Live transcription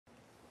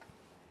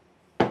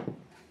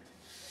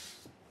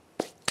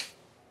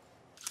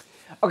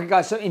Okay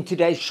guys, so in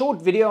today's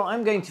short video,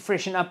 I'm going to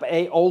freshen up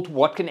a old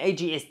WADKIN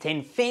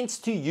AGS10 fence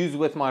to use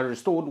with my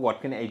restored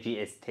WADKIN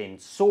AGS10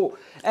 saw.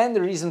 And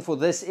the reason for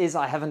this is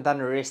I haven't done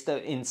a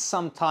resto in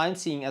some time,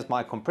 seeing as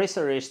my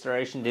compressor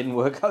restoration didn't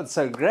work out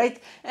so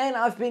great, and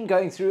I've been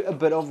going through a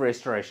bit of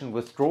restoration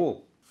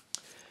withdrawal.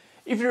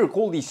 If you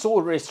recall the saw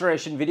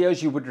restoration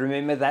videos, you would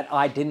remember that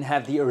I didn't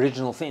have the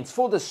original fence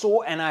for the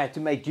saw and I had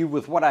to make do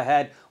with what I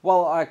had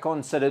while I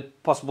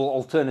considered possible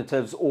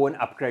alternatives or an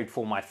upgrade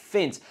for my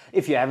fence.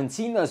 If you haven't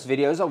seen those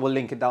videos, I will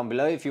link it down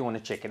below if you want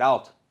to check it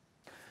out.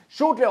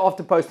 Shortly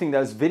after posting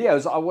those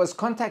videos, I was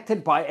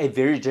contacted by a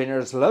very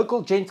generous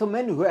local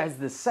gentleman who has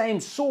the same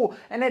saw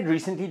and had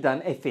recently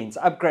done a fence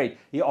upgrade.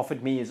 He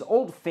offered me his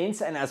old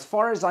fence, and as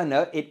far as I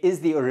know, it is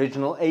the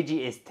original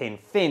AGS10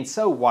 fence,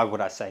 so why would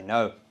I say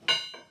no?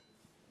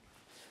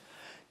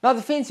 Now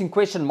the fence in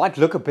question might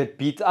look a bit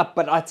beat up,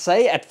 but I'd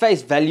say at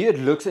face value it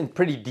looks in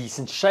pretty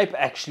decent shape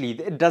actually.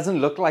 It doesn't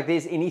look like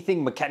there's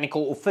anything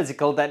mechanical or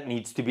physical that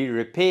needs to be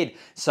repaired.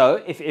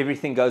 So if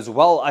everything goes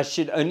well, I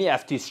should only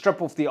have to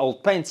strip off the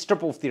old paint,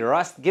 strip off the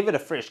rust, give it a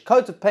fresh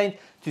coat of paint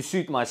to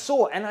suit my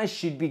saw, and I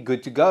should be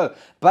good to go.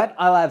 But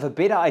I'll have a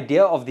better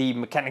idea of the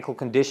mechanical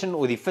condition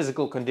or the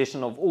physical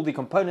condition of all the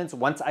components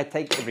once I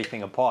take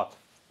everything apart.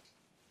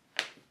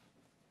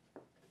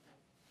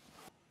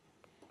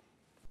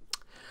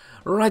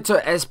 Right, so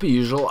as per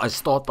usual, I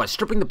start by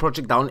stripping the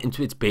project down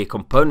into its bare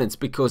components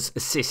because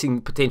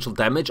assessing potential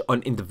damage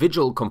on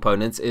individual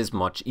components is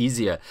much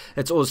easier.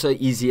 It's also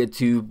easier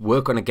to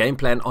work on a game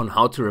plan on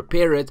how to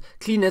repair it,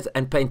 clean it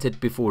and paint it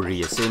before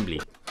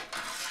reassembly.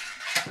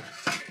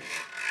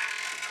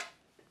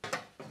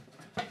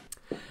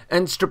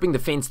 And stripping the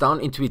fence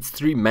down into its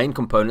three main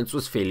components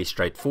was fairly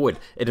straightforward.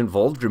 It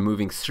involved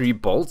removing 3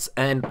 bolts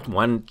and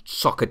 1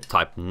 socket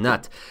type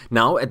nut.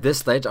 Now at this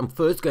stage I'm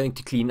first going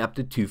to clean up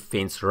the 2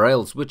 fence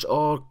rails, which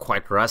are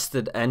quite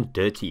rusted and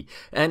dirty,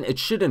 and it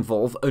should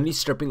involve only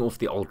stripping off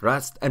the old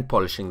rust and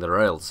polishing the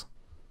rails.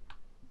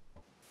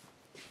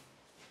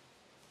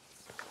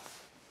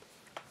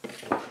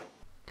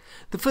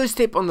 The first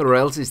step on the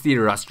rails is the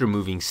rust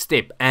removing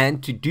step,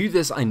 and to do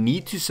this I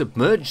need to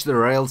submerge the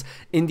rails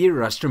in the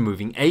rust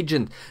removing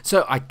agent.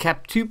 So I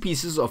cap 2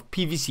 pieces of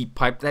PVC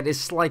pipe that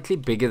is slightly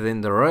bigger than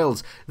the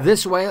rails.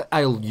 This way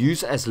I'll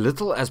use as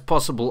little as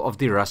possible of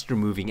the rust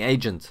removing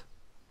agent.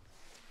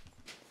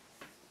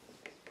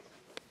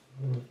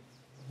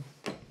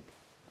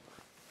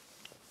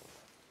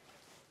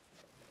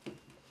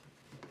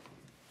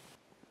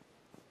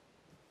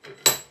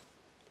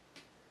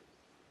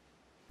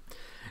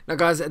 Now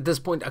guys, at this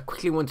point I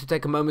quickly want to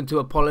take a moment to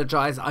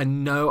apologize. I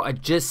know I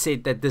just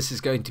said that this is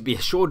going to be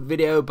a short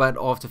video, but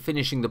after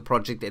finishing the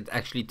project it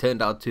actually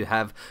turned out to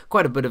have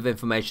quite a bit of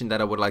information that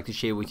I would like to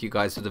share with you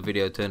guys, so the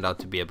video turned out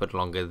to be a bit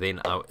longer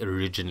than I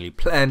originally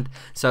planned,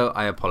 so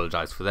I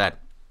apologize for that.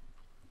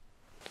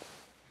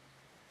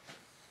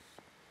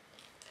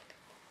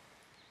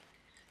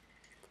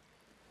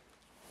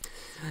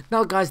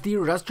 Now guys, the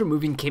rust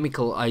removing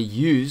chemical I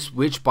use,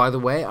 which by the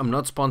way I'm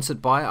not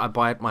sponsored by, I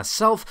buy it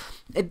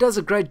myself, it does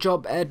a great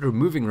job at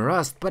removing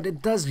rust, but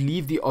it does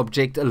leave the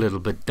object a little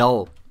bit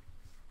dull.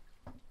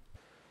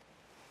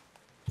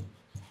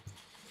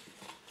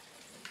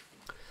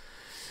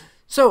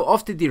 So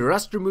after the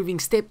rust removing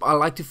step, I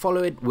like to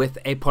follow it with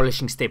a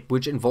polishing step,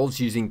 which involves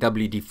using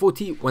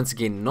WD-40, once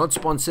again not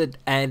sponsored,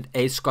 and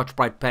a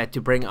Scotch-Brite pad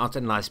to bring out a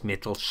nice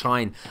metal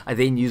shine. I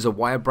then use a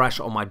wire brush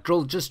on my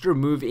drill just to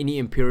remove any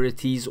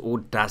impurities or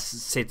dust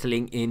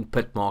settling in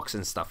pit marks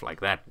and stuff like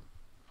that.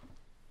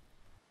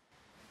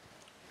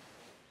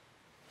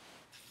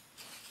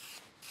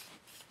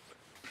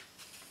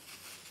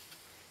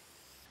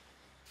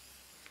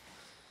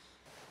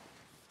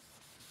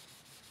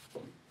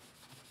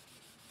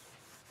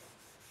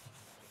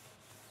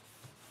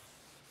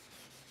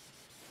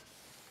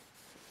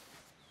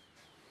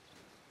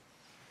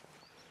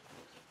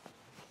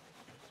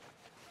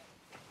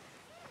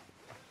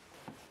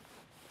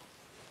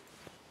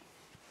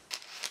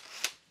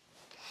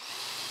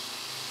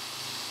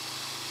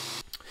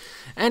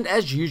 And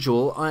as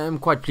usual, I am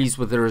quite pleased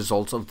with the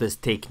results of this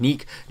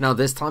technique. Now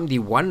this time the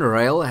one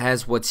rail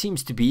has what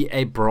seems to be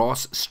a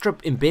brass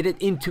strip embedded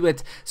into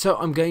it, so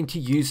I'm going to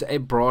use a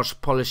brass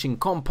polishing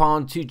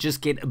compound to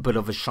just get a bit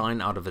of a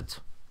shine out of it.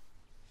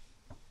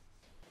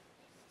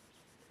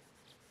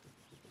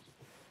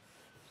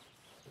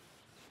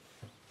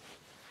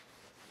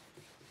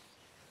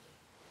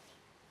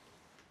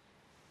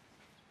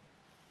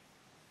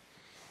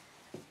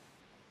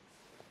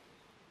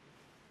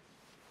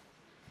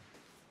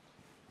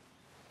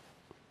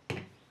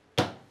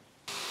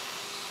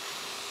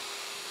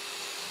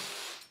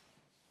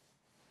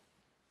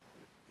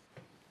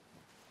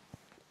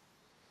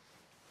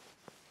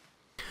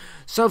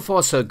 So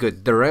far so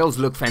good, the rails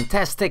look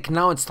fantastic.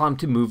 Now it's time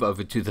to move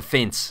over to the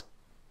fence.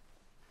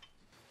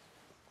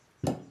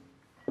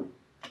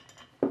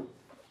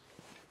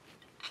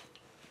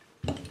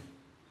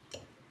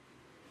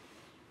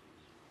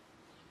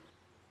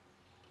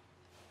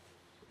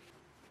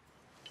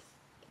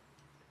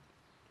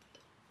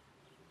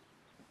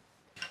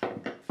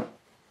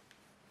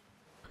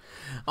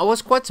 I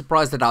was quite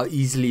surprised at how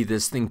easily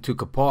this thing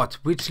took apart,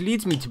 which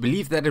leads me to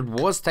believe that it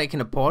was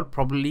taken apart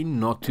probably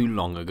not too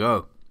long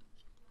ago.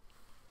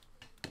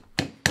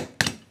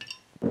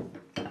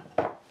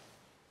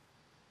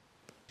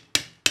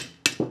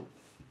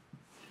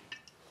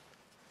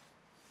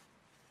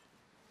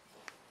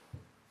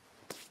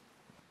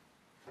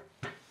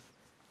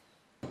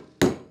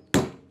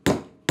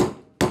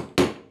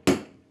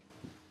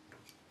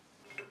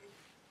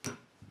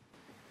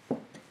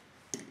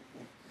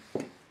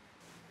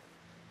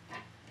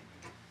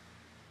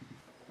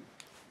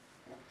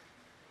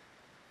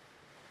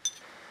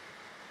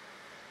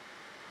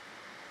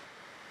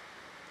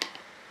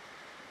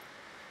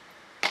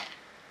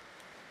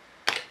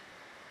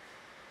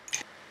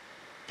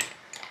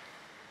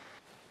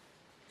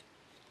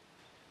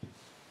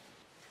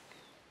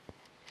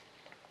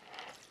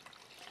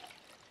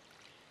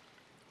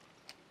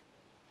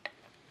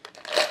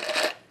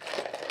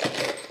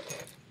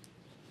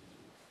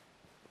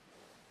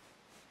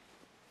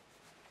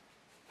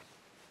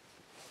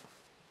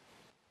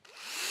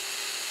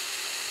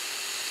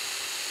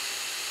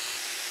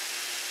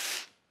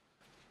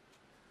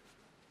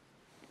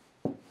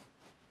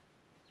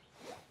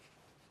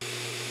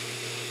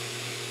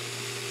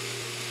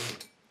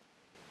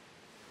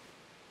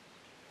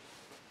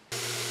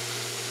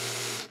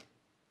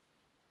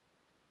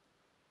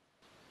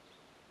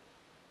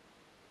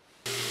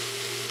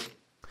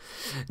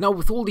 Now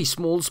with all these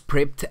smalls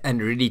prepped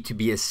and ready to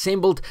be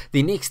assembled,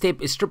 the next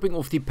step is stripping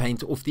off the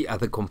paint off the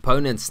other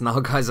components. Now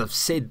guys, I've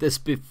said this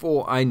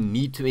before, I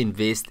need to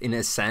invest in a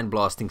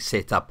sandblasting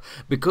setup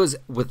because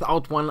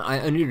without one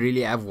I only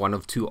really have one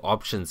of two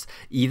options.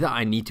 Either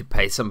I need to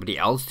pay somebody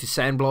else to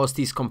sandblast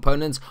these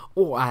components,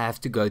 or I have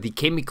to go the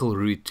chemical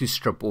route to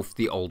strip off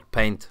the old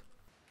paint.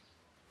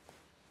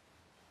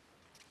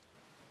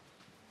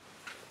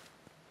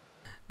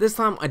 This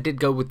time I did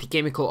go with the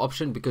chemical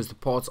option because the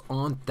parts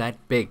aren't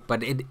that big,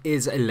 but it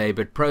is a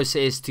labored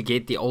process to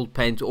get the old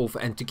paint off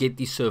and to get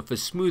the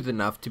surface smooth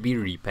enough to be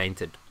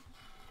repainted.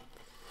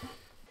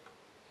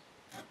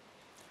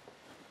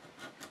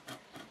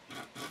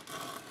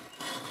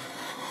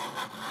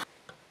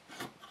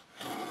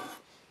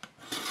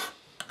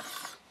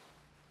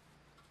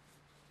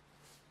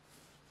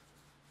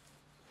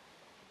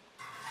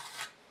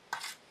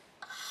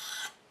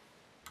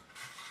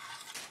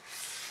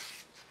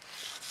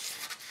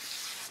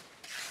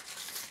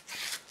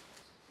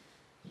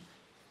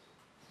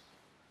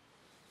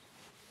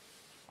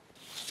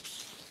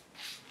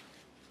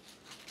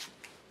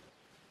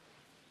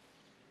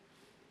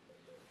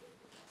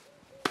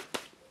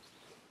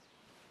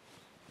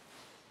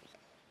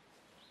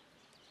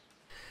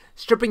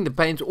 Stripping the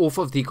paint off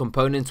of the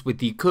components with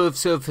the curved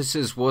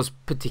surfaces was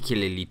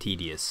particularly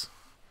tedious.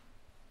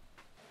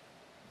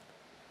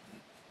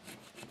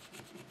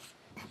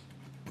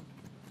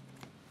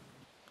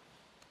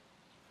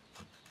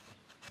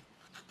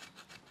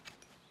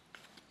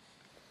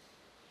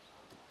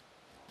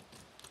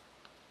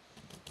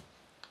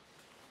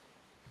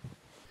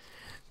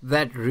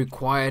 That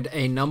required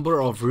a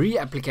number of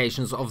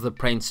reapplications of the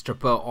paint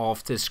stripper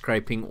after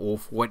scraping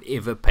off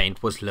whatever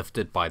paint was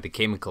lifted by the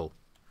chemical.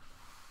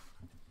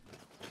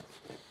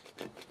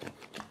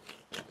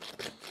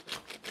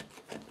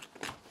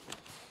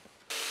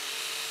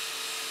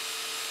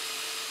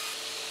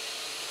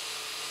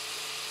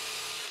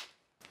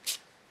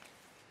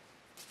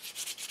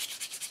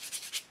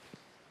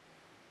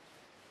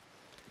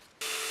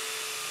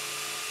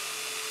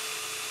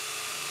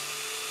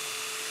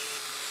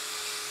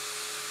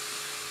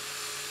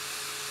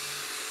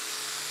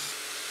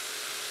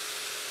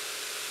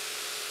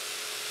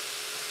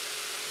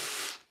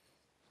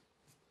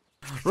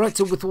 Right,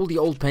 so with all the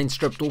old paint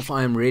stripped off,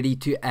 I am ready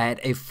to add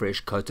a fresh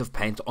coat of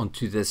paint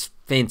onto this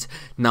fence.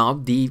 Now,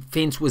 the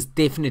fence was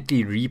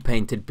definitely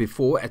repainted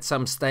before at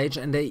some stage,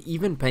 and they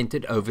even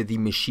painted over the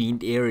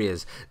machined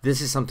areas.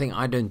 This is something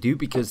I don't do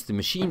because the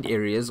machined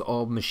areas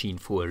are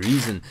machined for a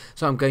reason.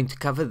 So I'm going to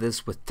cover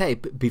this with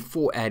tape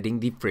before adding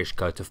the fresh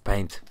coat of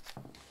paint.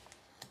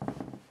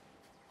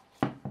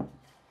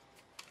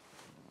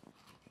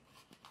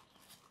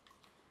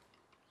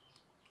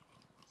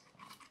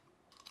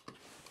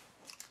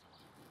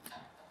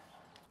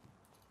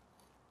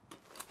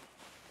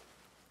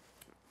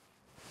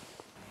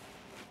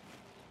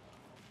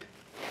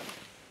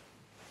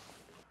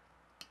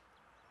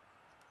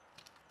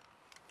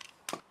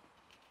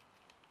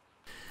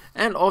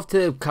 And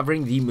after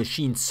covering the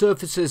machined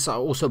surfaces, I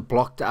also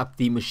blocked up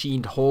the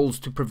machined holes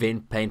to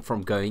prevent paint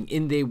from going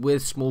in there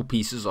with small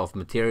pieces of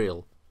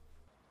material.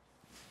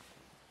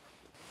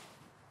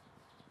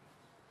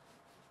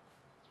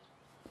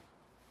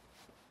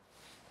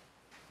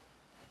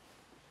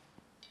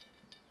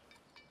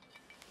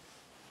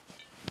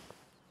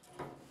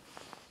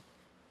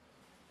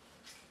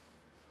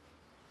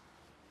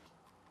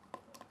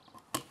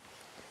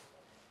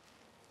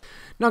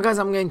 Now guys,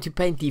 I'm going to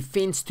paint the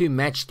fence to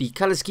match the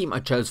color scheme I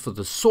chose for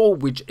the saw,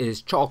 which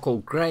is charcoal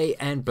grey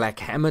and black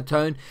hammer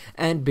tone.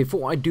 And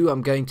before I do,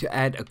 I'm going to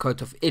add a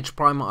coat of edge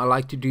primer. I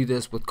like to do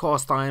this with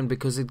cast iron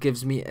because it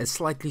gives me a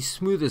slightly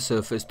smoother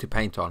surface to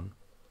paint on.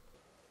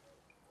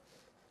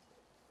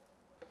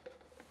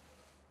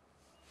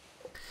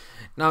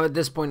 Now at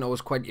this point I was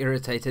quite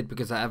irritated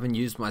because I haven't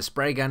used my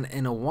spray gun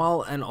in a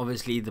while, and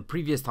obviously the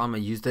previous time I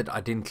used it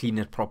I didn't clean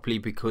it properly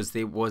because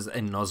there was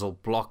a nozzle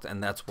blocked,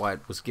 and that's why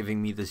it was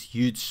giving me this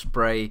huge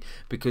spray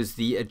because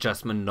the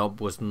adjustment knob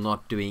was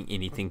not doing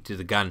anything to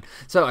the gun.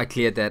 So I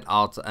cleared that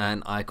out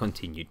and I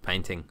continued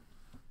painting.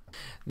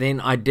 Then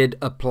I did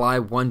apply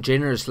one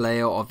generous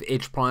layer of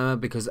edge primer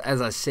because,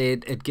 as I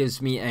said, it gives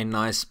me a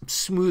nice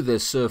smoother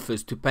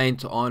surface to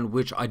paint on,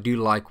 which I do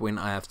like when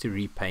I have to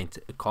repaint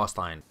a cast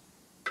iron.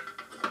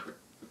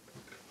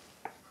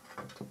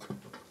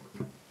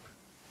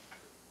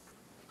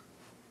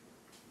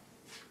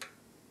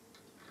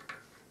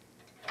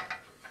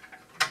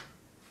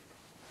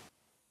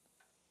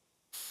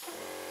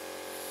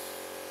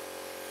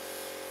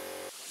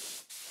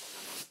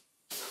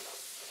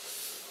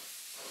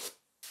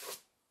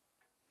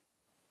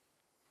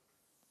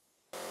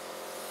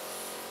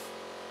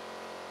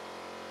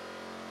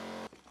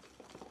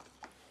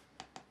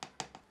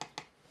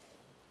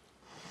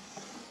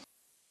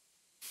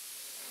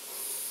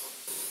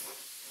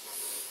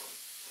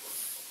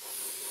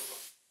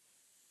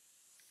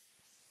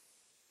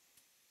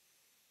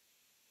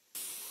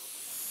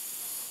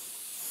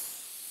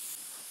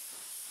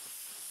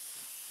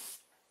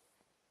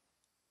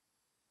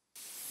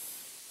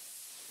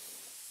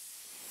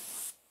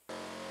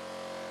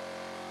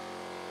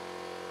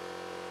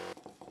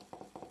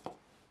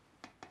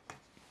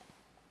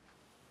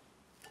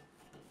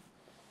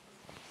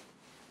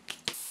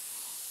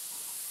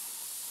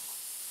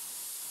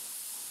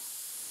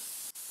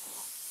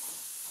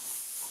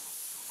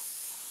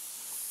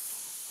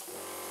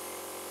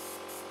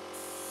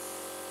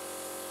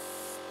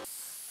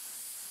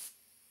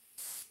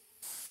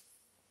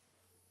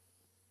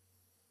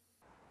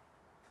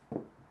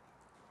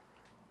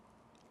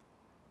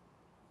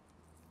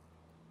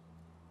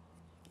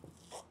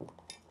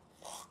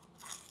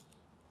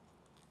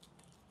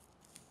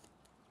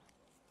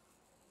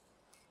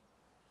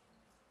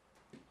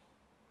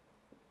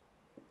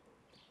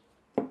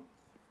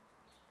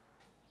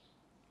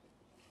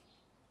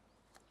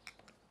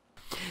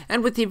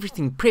 And with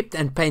everything prepped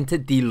and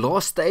painted, the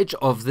last stage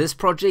of this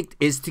project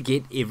is to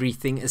get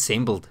everything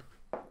assembled.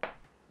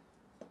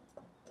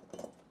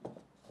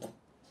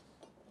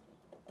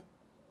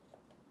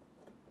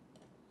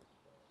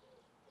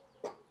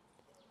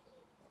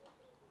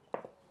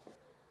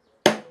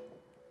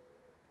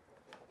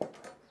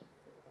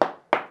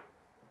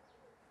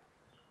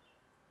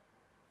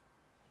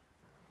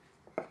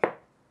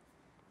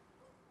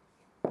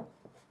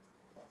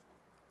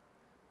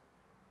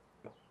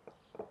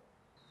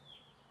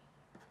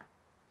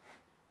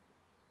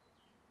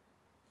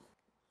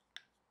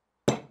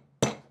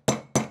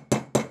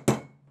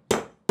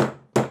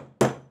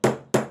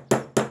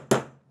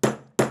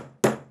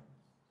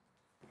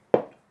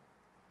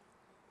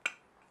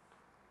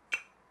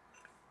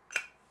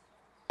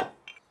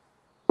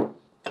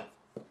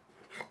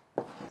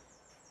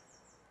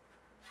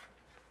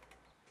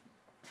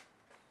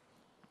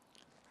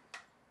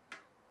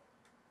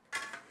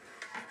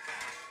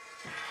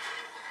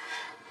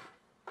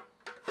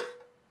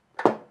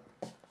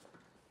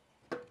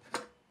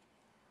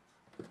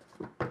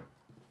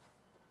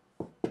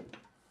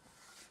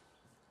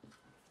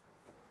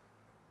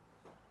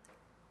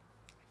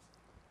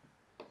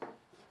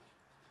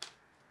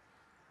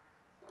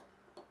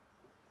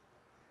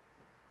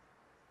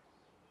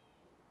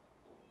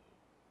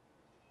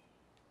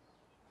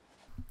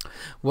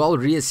 While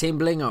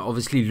reassembling, I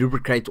obviously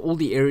lubricate all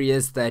the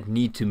areas that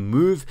need to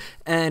move,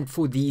 and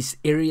for these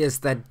areas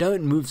that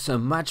don't move so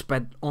much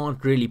but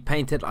aren't really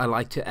painted, I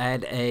like to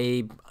add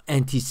a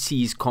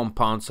anti-seize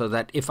compound so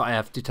that if I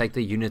have to take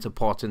the unit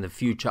apart in the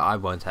future I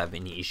won't have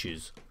any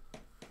issues.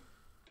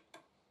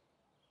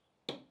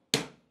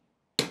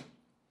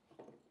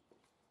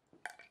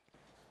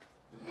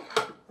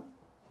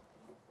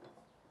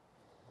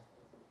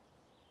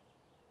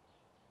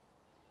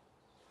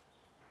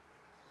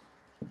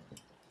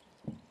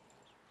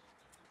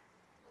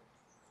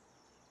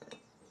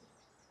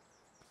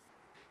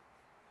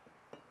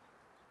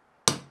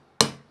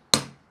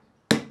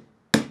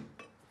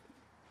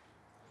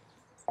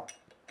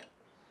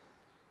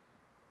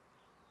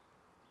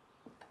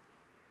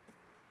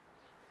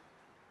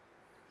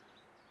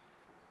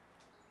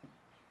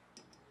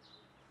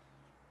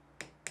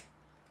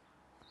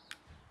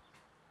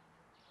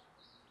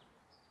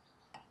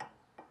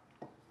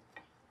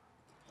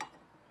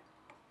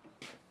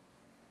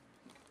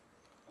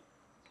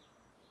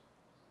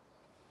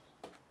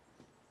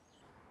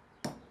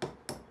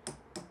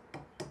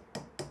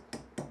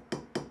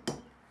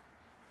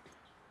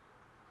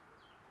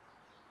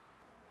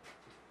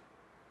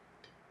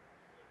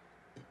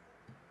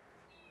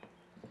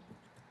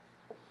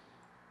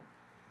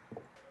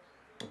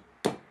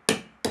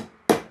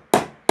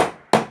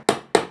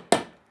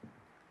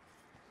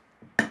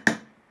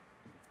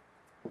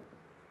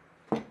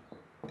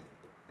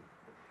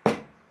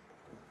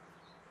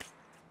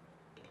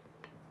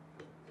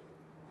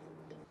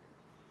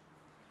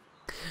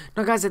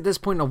 Now guys, at this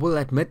point I will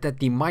admit that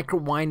the micro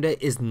winder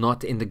is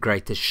not in the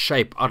greatest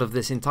shape. Out of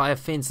this entire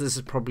fence, this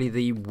is probably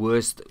the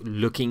worst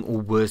looking or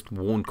worst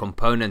worn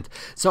component.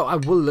 So I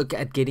will look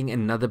at getting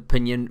another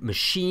pinion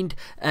machined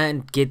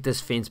and get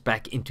this fence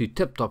back into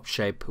tip-top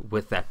shape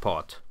with that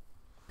part.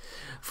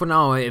 For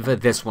now, however,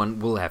 this one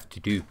will have to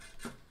do.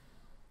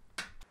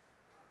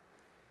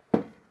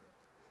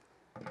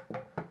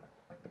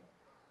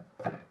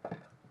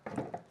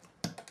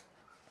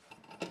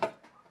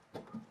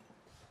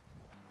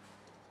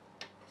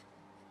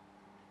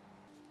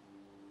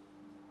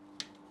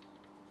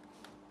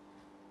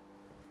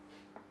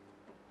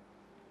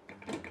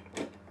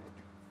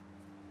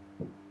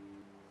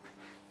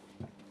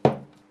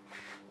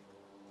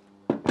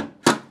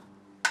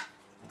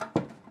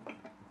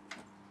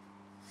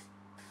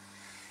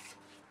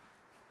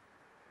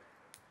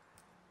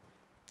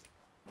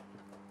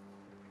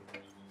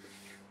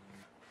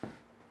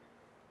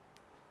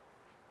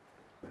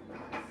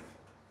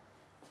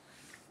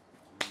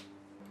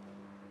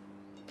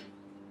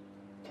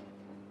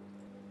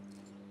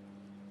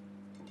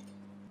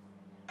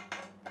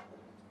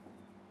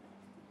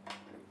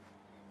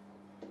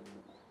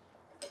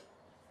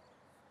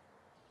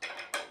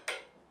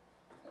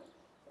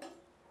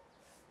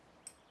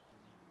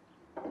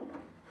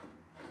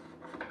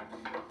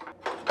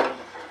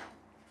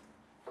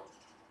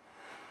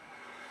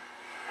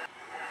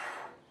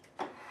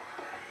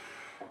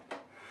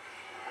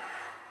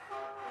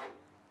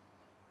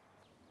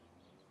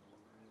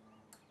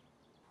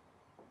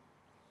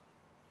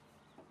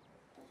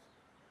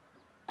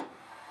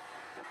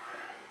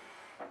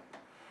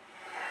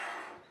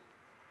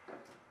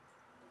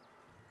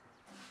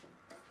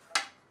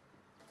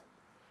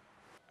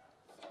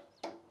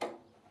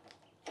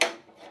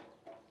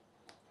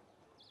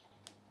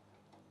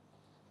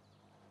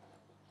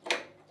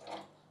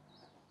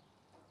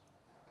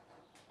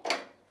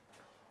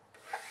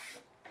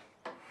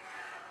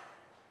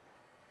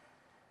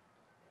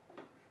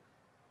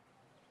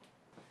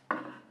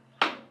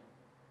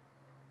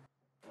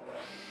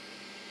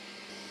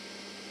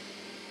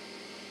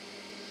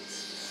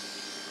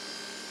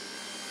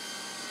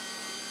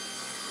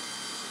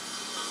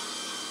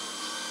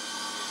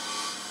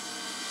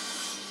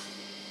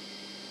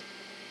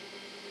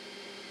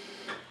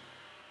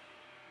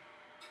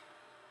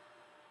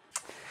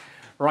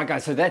 Right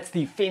guys, so that's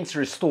the fence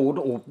restored,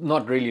 or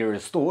not really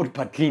restored,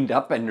 but cleaned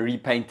up and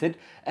repainted.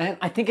 And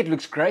I think it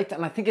looks great,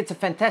 and I think it's a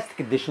fantastic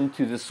addition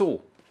to the saw.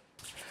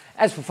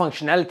 As for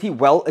functionality,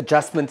 well,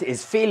 adjustment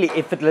is fairly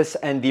effortless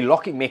and the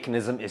locking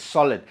mechanism is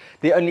solid.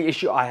 The only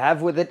issue I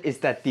have with it is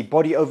that the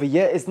body over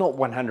here is not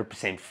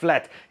 100%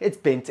 flat. It's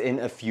bent in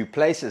a few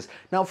places.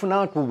 Now for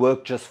now it will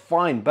work just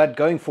fine, but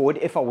going forward,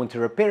 if I want to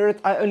repair it,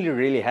 I only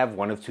really have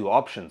one of two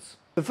options.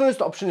 The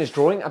first option is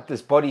drawing up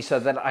this body so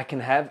that I can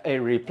have a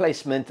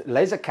replacement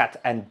laser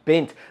cut and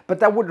bent, but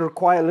that would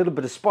require a little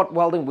bit of spot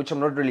welding, which I'm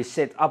not really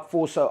set up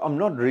for, so I'm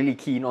not really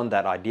keen on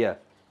that idea.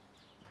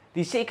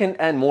 The second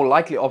and more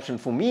likely option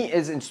for me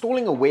is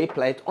installing a wear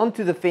plate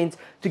onto the fence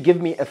to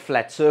give me a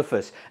flat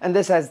surface, and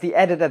this has the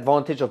added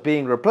advantage of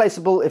being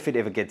replaceable if it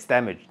ever gets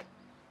damaged.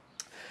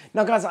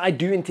 Now guys, I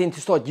do intend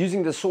to start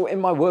using the saw in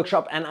my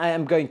workshop, and I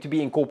am going to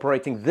be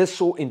incorporating this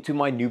saw into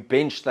my new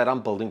bench that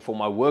I'm building for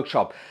my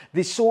workshop.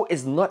 This saw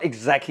is not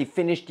exactly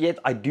finished yet.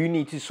 I do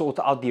need to sort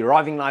out the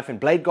riving knife and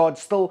blade guard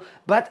still,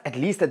 but at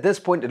least at this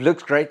point it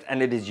looks great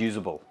and it is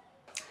usable.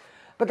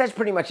 But that's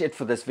pretty much it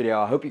for this video.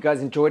 I hope you guys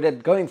enjoyed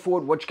it. Going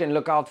forward, what you can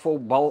look out for,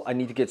 well, I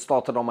need to get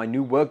started on my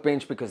new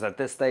workbench because at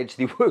this stage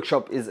the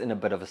workshop is in a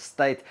bit of a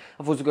state.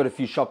 I've also got a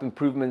few shop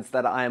improvements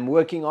that I am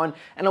working on,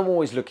 and I'm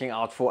always looking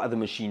out for other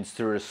machines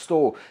to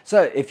restore.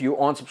 So if you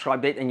aren't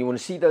subscribed yet and you want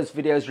to see those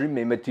videos,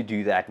 remember to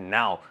do that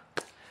now.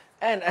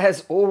 And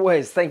as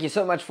always, thank you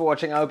so much for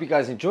watching. I hope you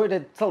guys enjoyed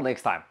it. Till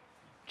next time.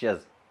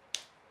 Cheers.